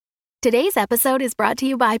Today's episode is brought to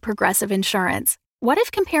you by Progressive Insurance. What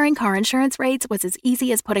if comparing car insurance rates was as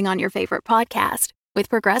easy as putting on your favorite podcast? With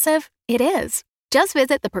Progressive, it is. Just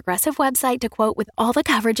visit the Progressive website to quote with all the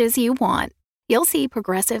coverages you want. You'll see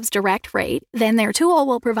Progressive's direct rate, then their tool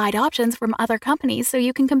will provide options from other companies so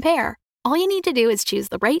you can compare. All you need to do is choose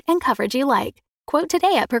the rate and coverage you like. Quote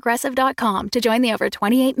today at Progressive.com to join the over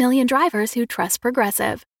 28 million drivers who trust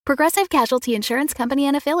Progressive. Progressive Casualty Insurance Company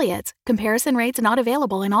and Affiliates. Comparison rates not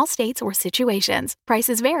available in all states or situations.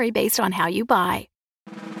 Prices vary based on how you buy.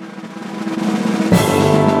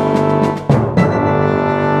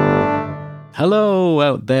 Hello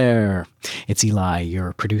out there. It's Eli,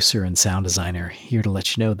 your producer and sound designer, here to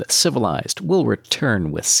let you know that Civilized will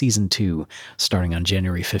return with Season 2 starting on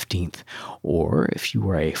January 15th. Or if you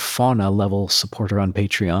are a Fauna level supporter on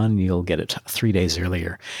Patreon, you'll get it 3 days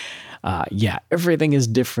earlier. Everything is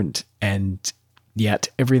different, and yet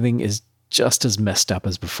everything is just as messed up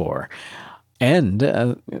as before. And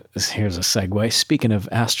here's a segue. Speaking of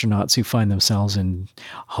astronauts who find themselves in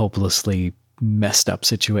hopelessly messed up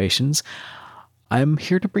situations, I'm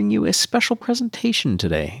here to bring you a special presentation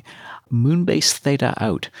today. Moonbase Theta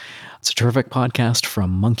Out. It's a terrific podcast from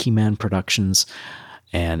Monkey Man Productions,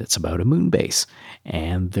 and it's about a moon base.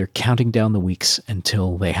 And they're counting down the weeks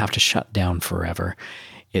until they have to shut down forever.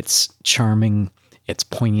 It's charming, it's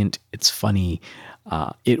poignant, it's funny.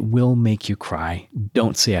 It will make you cry.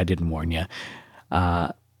 Don't say I didn't warn you.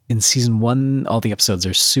 In season 1, all the episodes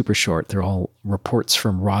are super short. They're all reports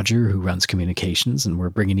from Roger, who runs communications, and we're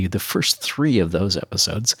bringing you the first 3 of those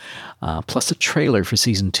episodes, plus a trailer for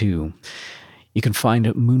season 2. You can find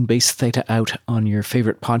Moonbase Theta Out on your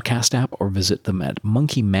favorite podcast app or visit them at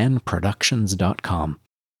monkeymanproductions.com.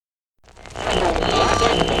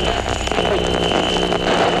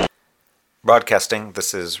 Broadcasting,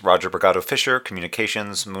 this is Roger Brigado Fisher,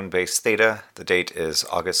 Communications, Moonbase Theta. The date is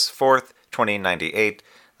August 4th, 2098.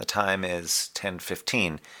 The time is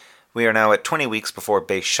 10:15. We are now at 20 weeks before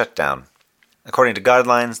base shutdown. According to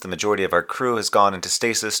guidelines, the majority of our crew has gone into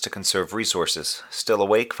stasis to conserve resources. Still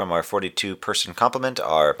awake from our 42-person complement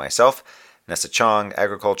are myself, Nessa Chong,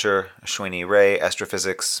 Agriculture, Ashwini Ray,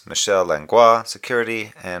 Astrophysics, Michelle Langlois,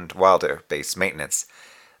 Security, and Wilder, Base Maintenance.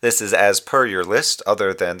 This is as per your list,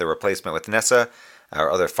 other than the replacement with Nessa. Our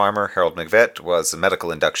other farmer, Harold McVett, was a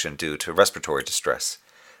medical induction due to respiratory distress.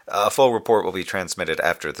 A full report will be transmitted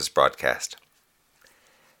after this broadcast.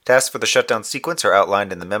 Tasks for the shutdown sequence are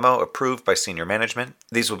outlined in the memo approved by senior management.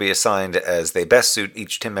 These will be assigned as they best suit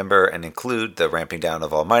each team member and include the ramping down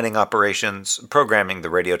of all mining operations, programming the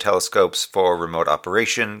radio telescopes for remote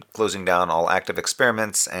operation, closing down all active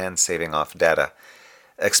experiments, and saving off data.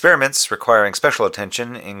 Experiments requiring special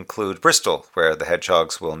attention include Bristol, where the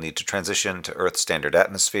hedgehogs will need to transition to Earth standard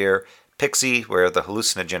atmosphere, Pixie, where the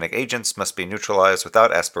hallucinogenic agents must be neutralized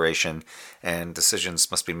without aspiration, and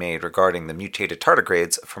decisions must be made regarding the mutated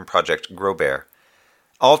tardigrades from Project Growbear.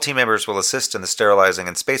 All team members will assist in the sterilizing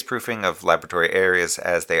and spaceproofing of laboratory areas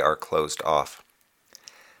as they are closed off.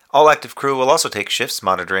 All active crew will also take shifts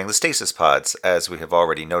monitoring the stasis pods, as we have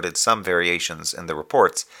already noted some variations in the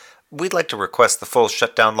reports. We'd like to request the full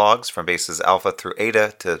shutdown logs from bases Alpha through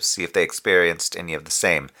Eta to see if they experienced any of the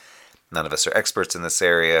same. None of us are experts in this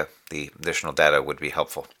area. The additional data would be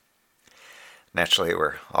helpful. Naturally,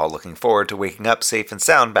 we're all looking forward to waking up safe and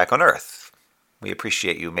sound back on Earth. We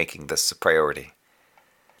appreciate you making this a priority.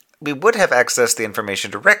 We would have accessed the information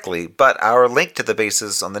directly, but our link to the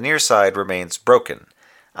bases on the near side remains broken.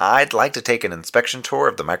 I'd like to take an inspection tour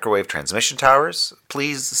of the microwave transmission towers.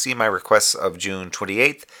 Please see my requests of June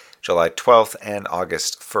 28th, July 12th, and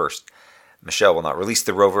August 1st. Michelle will not release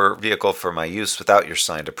the rover vehicle for my use without your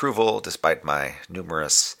signed approval, despite my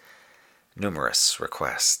numerous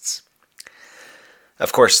requests.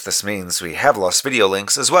 Of course, this means we have lost video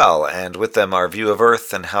links as well, and with them our view of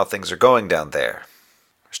Earth and how things are going down there.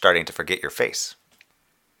 We're starting to forget your face.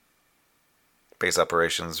 Base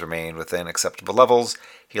operations remain within acceptable levels.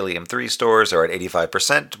 Helium-3 stores are at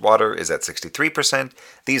 85%, water is at 63%.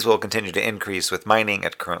 These will continue to increase with mining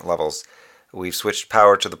at current levels. We've switched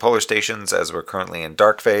power to the polar stations as we're currently in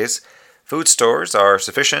dark phase. Food stores are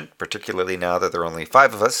sufficient, particularly now that there are only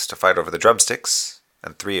 5 of us to fight over the drumsticks,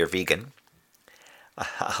 and 3 are vegan.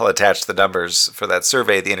 I'll attach the numbers for that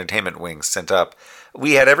survey the entertainment wing sent up.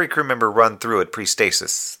 We had every crew member run through it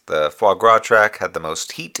pre-stasis. The foie gras track had the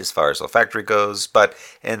most heat as far as olfactory goes, but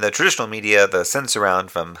in the traditional media, the Sensurround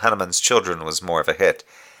from Hanuman's Children was more of a hit.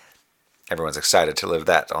 Everyone's excited to live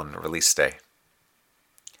that on release day.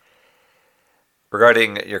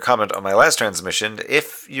 Regarding your comment on my last transmission,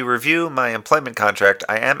 if you review my employment contract,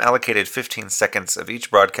 I am allocated 15 seconds of each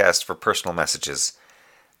broadcast for personal messages.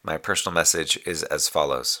 My personal message is as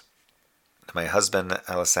follows. To my husband,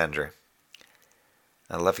 Alessandra.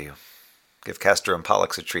 I love you. Give Castor and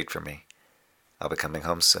Pollux a treat for me. I'll be coming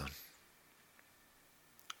home soon.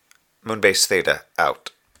 Moonbase Theta,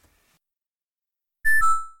 out.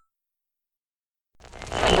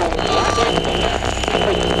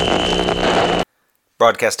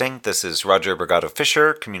 Broadcasting, this is Roger Brigado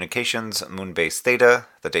Fisher, Communications, Moonbase Theta.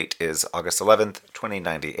 The date is August 11th,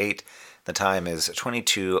 2098. The time is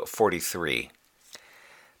 22:43.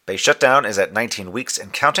 Base shutdown is at 19 weeks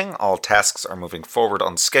and counting. All tasks are moving forward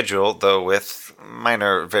on schedule, though with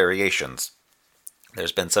minor variations.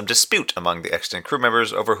 There's been some dispute among the extant crew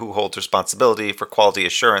members over who holds responsibility for quality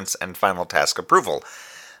assurance and final task approval.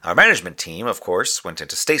 Our management team, of course, went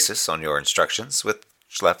into stasis on your instructions, which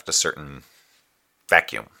left a certain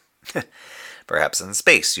vacuum. Perhaps in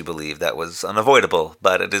space you believe that was unavoidable,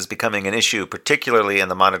 but it is becoming an issue, particularly in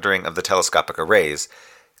the monitoring of the telescopic arrays.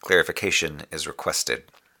 Clarification is requested.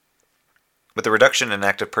 With the reduction in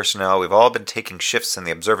active personnel, we've all been taking shifts in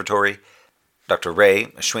the observatory. Dr. Ray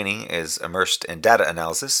Ashwini is immersed in data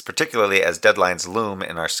analysis, particularly as deadlines loom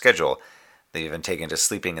in our schedule. They've even taken to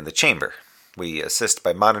sleeping in the chamber. We assist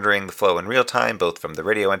by monitoring the flow in real time, both from the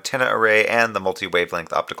radio antenna array and the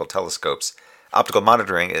multi-wavelength optical telescopes. Optical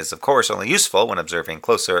monitoring is, of course, only useful when observing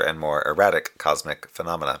closer and more erratic cosmic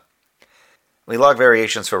phenomena. We log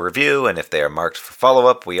variations for review, and if they are marked for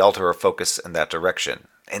follow-up, we alter our focus in that direction.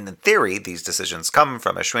 And in theory, these decisions come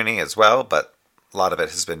from Ashwini as well, but a lot of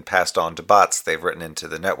it has been passed on to bots they've written into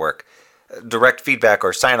the network. Direct feedback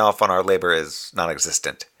or sign-off on our labor is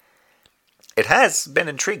non-existent. It has been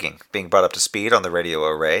intriguing, being brought up to speed on the radio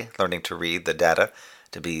array, learning to read the data,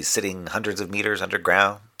 to be sitting hundreds of meters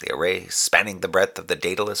underground, the array spanning the breadth of the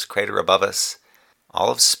Daedalus crater above us. All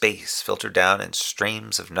of space filtered down in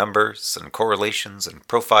streams of numbers and correlations and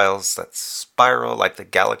profiles that spiral like the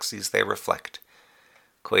galaxies they reflect.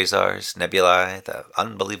 Quasars, nebulae, the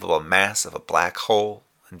unbelievable mass of a black hole,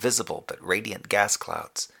 invisible but radiant gas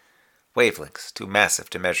clouds, wavelengths too massive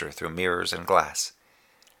to measure through mirrors and glass.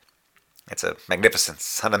 It's a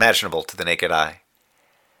magnificence unimaginable to the naked eye.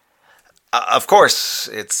 Of course,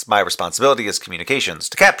 it's my responsibility as communications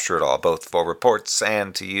to capture it all, both for reports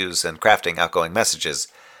and to use in crafting outgoing messages.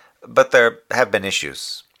 But there have been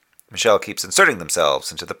issues. Michelle keeps inserting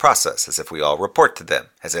themselves into the process as if we all report to them,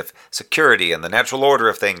 as if security and the natural order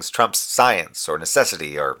of things trumps science or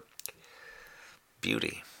necessity or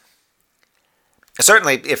beauty.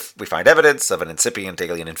 Certainly, if we find evidence of an incipient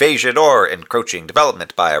alien invasion or encroaching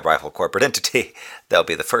development by a rival corporate entity, they'll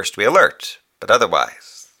be the first we alert. But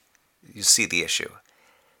otherwise, you see the issue.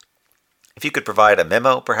 If you could provide a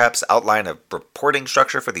memo, perhaps outline a reporting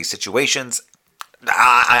structure for these situations.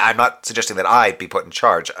 I'm not suggesting that I be put in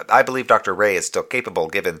charge. I believe Dr. Ray is still capable,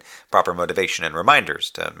 given proper motivation and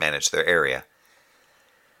reminders, to manage their area.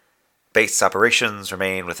 Base operations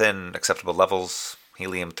remain within acceptable levels.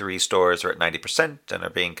 Helium-3 stores are at 90% and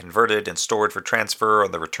are being converted and stored for transfer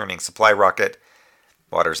on the returning supply rocket.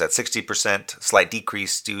 Water's at 60%, slight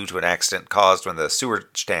decrease due to an accident caused when the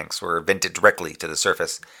sewage tanks were vented directly to the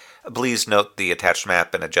surface. Please note the attached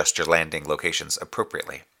map and adjust your landing locations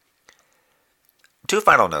appropriately. Two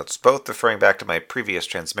final notes, both referring back to my previous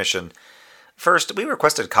transmission. First, we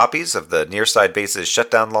requested copies of the Nearside base's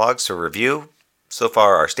shutdown logs for review. So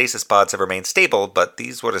far, our stasis pods have remained stable, but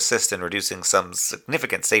these would assist in reducing some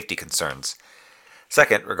significant safety concerns.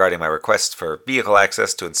 Second, regarding my request for vehicle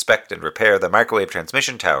access to inspect and repair the microwave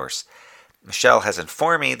transmission towers. Michelle has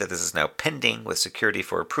informed me that this is now pending with security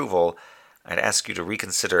for approval. I'd ask you to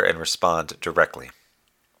reconsider and respond directly.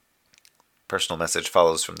 Personal message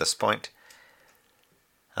follows from this point.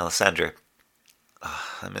 Alessandra,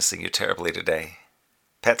 I'm missing you terribly today.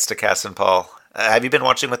 Pets to Cass and Paul. Have you been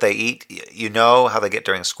watching what they eat? You know how they get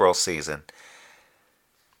during squirrel season.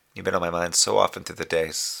 You've been on my mind so often through the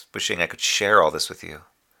days, wishing I could share all this with you.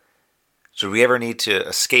 Should we ever need to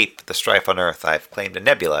escape the strife on Earth, I've claimed a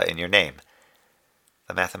nebula in your name.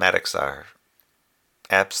 The mathematics are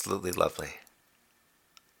absolutely lovely.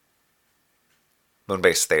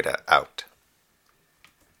 Moonbase Theta, out.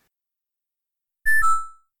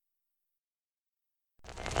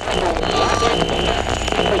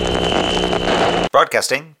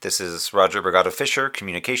 Broadcasting, this is Roger Brigado Fisher,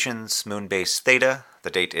 Communications, Moonbase Theta. The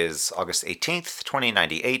date is August 18th,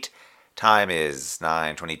 2098. Time is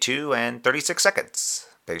 9:22 and 36 seconds.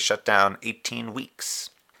 Base shutdown 18 weeks.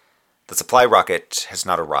 The supply rocket has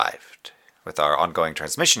not arrived. With our ongoing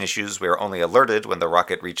transmission issues, we are only alerted when the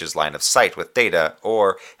rocket reaches line of sight with data,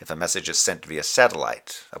 or if a message is sent via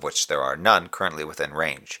satellite, of which there are none currently within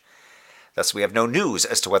range. Thus, we have no news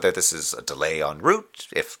as to whether this is a delay en route,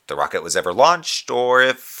 if the rocket was ever launched, or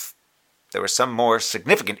if there was some more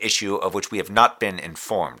significant issue of which we have not been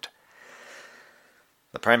informed.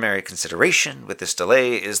 The primary consideration with this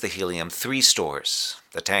delay is the helium-3 stores.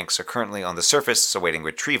 The tanks are currently on the surface awaiting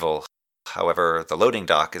retrieval. However, the loading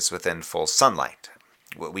dock is within full sunlight.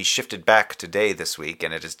 We shifted back today this week,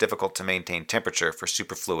 and it is difficult to maintain temperature for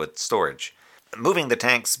superfluid storage. Moving the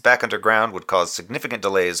tanks back underground would cause significant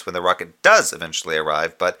delays when the rocket does eventually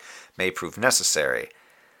arrive, but may prove necessary.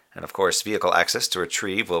 And of course, vehicle access to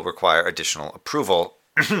retrieve will require additional approval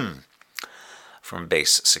from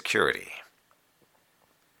base security.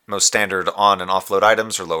 Most standard on- and offload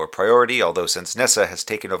items are lower priority, although since Nessa has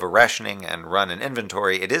taken over rationing and run an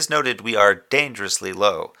inventory, it is noted we are dangerously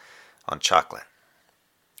low on chocolate.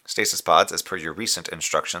 Stasis pods, as per your recent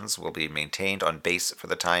instructions, will be maintained on base for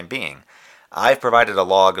the time being. I've provided a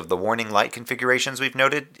log of the warning light configurations we've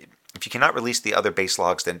noted. If you cannot release the other base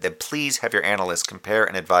logs, then please have your analysts compare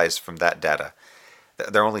and advise from that data.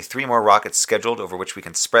 There are only 3 more rockets scheduled over which we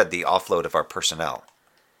can spread the offload of our personnel.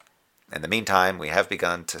 In the meantime, we have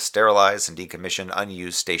begun to sterilize and decommission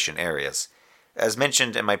unused station areas. As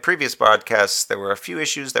mentioned in my previous broadcasts, there were a few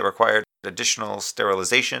issues that required additional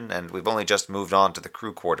sterilization, and we've only just moved on to the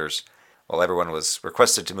crew quarters. While everyone was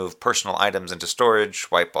requested to move personal items into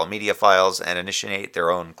storage, wipe all media files, and initiate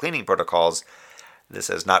their own cleaning protocols, this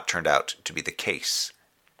has not turned out to be the case.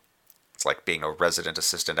 It's like being a resident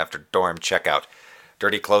assistant after dorm checkout.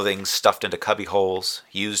 Dirty clothing stuffed into cubby holes,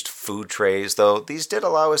 used food trays, though these did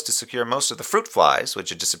allow us to secure most of the fruit flies, which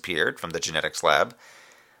had disappeared from the genetics lab.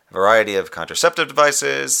 A variety of contraceptive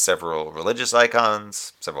devices, several religious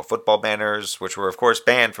icons, several football banners, which were of course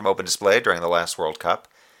banned from open display during the last World Cup.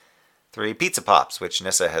 3 pizza pops, which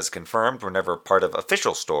Nissa has confirmed were never part of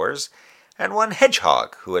official stores, and 1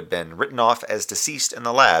 hedgehog, who had been written off as deceased in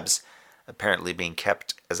the labs, apparently being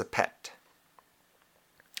kept as a pet.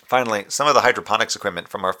 Finally, some of the hydroponics equipment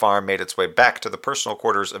from our farm made its way back to the personal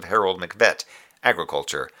quarters of Harold McVett,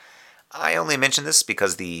 Agriculture. I only mention this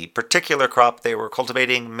because the particular crop they were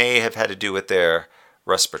cultivating may have had to do with their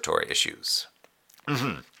respiratory issues.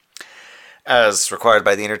 As required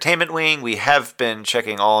by the entertainment wing, we have been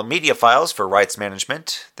checking all media files for rights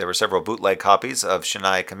management. There were several bootleg copies of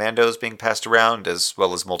Shinai Commandos being passed around, as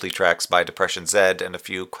well as multi-tracks by Depression Z and a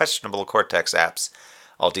few questionable Cortex apps.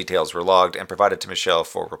 All details were logged and provided to Michelle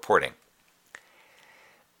for reporting.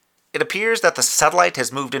 It appears that the satellite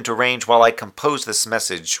has moved into range while I compose this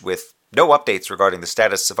message, with no updates regarding the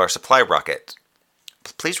status of our supply rocket.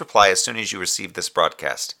 Please reply as soon as you receive this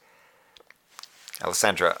broadcast.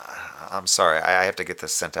 Alessandra, I'm sorry, I have to get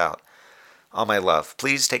this sent out. All my love,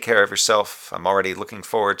 please take care of yourself. I'm already looking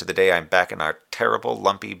forward to the day I'm back in our terrible,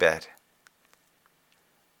 lumpy bed.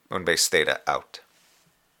 Moonbase Theta out.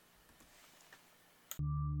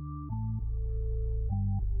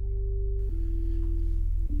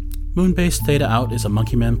 Moonbase Theta Out is a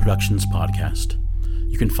Monkeyman Productions podcast.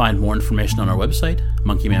 You can find more information on our website,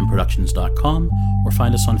 monkeymanproductions.com, or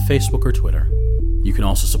find us on Facebook or Twitter. You can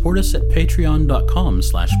also support us at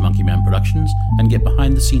patreon.com/monkeymanproductions and get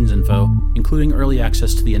behind-the-scenes info, including early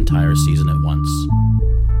access to the entire season at once.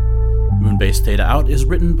 Moonbase Theta Out is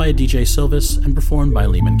written by DJ Silvis and performed by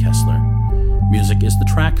Lehman Kessler. Music is the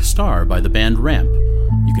track Star by the band Ramp.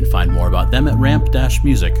 You can find more about them at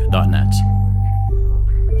ramp-music.net.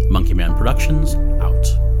 Monkeyman Productions, out.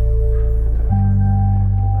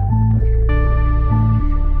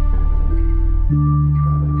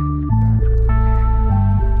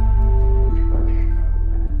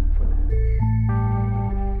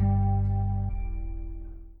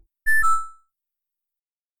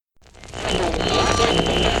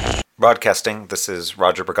 Broadcasting, this is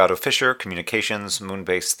Roger Brigado Fisher, Communications,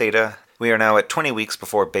 Moonbase Theta. We are now at 20 weeks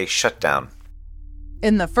before base shutdown.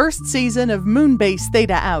 In the first season of Moonbase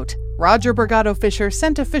Theta Out, Roger Brigado Fisher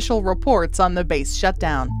sent official reports on the base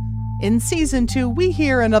shutdown. In Season 2, we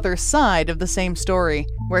hear another side of the same story,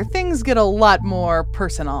 where things get a lot more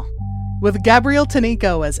personal. With Gabrielle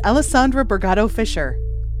Tanico as Alessandra Brigado Fisher.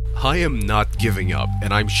 I am not giving up,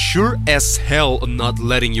 and I'm sure as hell not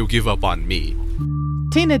letting you give up on me.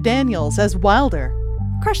 Tina Daniels as Wilder.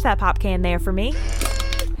 Crush that pop can there for me.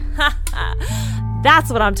 Ha ha! That's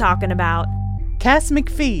what I'm talking about. Cass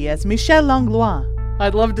McPhee as Michelle Langlois.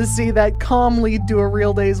 I'd love to see that calm lead to a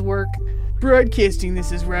real day's work. Broadcasting,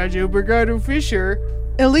 this is Roger Brigado Fisher.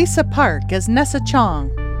 Elisa Park as Nessa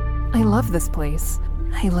Chong. I love this place.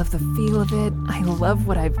 I love the feel of it. I love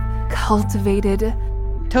what I've cultivated.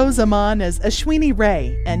 Tozaman as Ashwini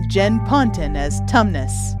Ray and Jen Ponton as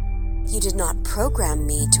Tumnus. You did not program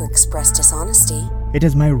me to express dishonesty. It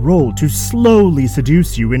is my role to slowly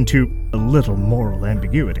seduce you into a little moral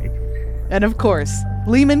ambiguity. And of course,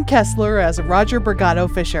 Lehman Kessler as Roger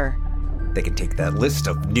Brigado Fisher. They can take that list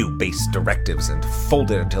of new base directives and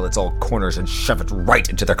fold it until it's all corners and shove it right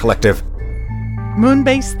into their collective.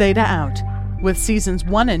 Moonbase Theta out, with seasons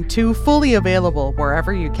 1 and 2 fully available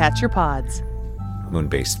wherever you catch your pods.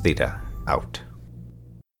 Moonbase Theta out.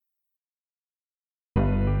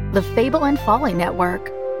 The Fable and Folly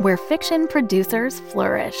Network, where fiction producers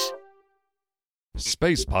flourish.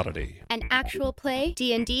 Space Podity, an actual play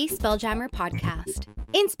D&D Spelljammer podcast.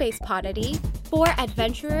 In Space Podity, 4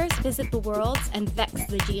 adventurers visit the worlds and vex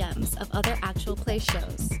the GMs of other actual play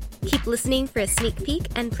shows. Keep listening for a sneak peek,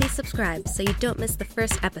 and please subscribe so you don't miss the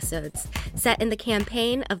first episodes, set in the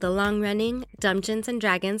campaign of the long-running Dungeons &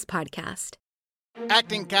 Dragons podcast.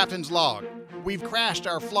 Acting Captain's log. We've crashed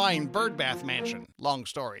our flying birdbath mansion. Long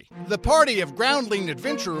story. The party of groundling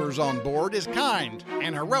adventurers on board is kind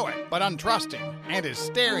and heroic, but untrusting, and is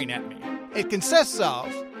staring at me. It consists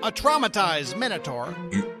of a traumatized minotaur.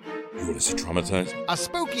 You want to say traumatized? A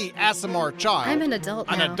spooky Aasimar child. I'm an adult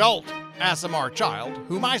now. An adult Aasimar child,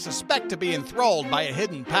 whom I suspect to be enthralled by a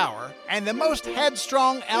hidden power, and the most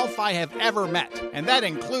headstrong elf I have ever met, and that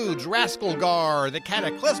includes Rascalgar, the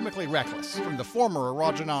cataclysmically reckless, from the former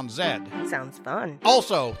Arajanon Zed. Sounds fun.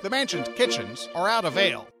 Also, the mansion's kitchens are out of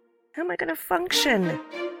ale. How am I gonna function?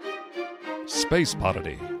 Space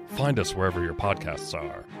Podity. Find us wherever your podcasts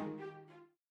are.